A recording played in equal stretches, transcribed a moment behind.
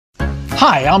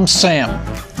Hi, I'm Sam.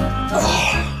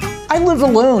 I live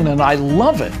alone and I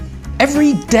love it.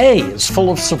 Every day is full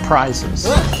of surprises.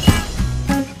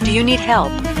 Do you need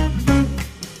help?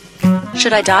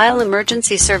 Should I dial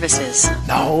emergency services?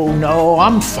 No,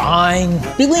 I'm fine.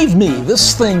 Believe me,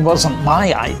 this thing wasn't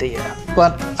my idea.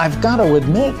 But I've got to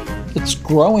admit, it's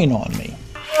growing on me.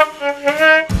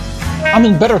 I'm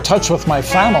in better touch with my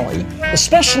family,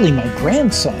 especially my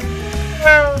grandson.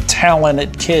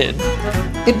 Talented kid.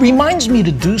 It reminds me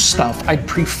to do stuff I'd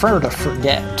prefer to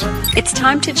forget. It's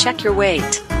time to check your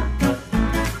weight.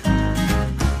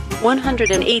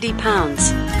 180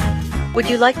 pounds. Would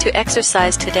you like to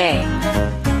exercise today?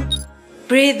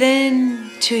 Breathe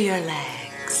in to your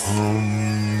legs.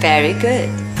 Very good.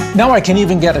 Now I can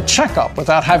even get a checkup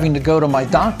without having to go to my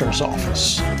doctor's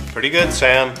office. Pretty good,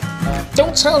 Sam.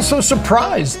 Don't sound so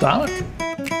surprised, Doc.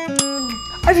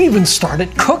 I've even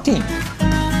started cooking.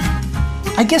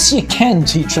 I guess you can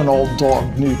teach an old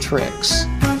dog new tricks.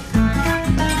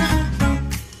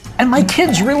 And my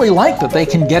kids really like that they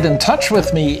can get in touch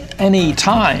with me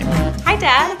anytime. Hi,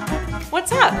 Dad.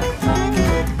 What's up?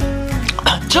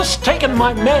 Just taking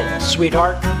my meds,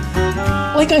 sweetheart.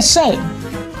 Like I said,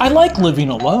 I like living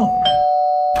alone.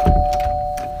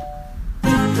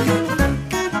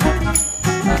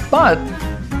 But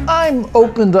I'm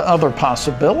open to other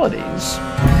possibilities.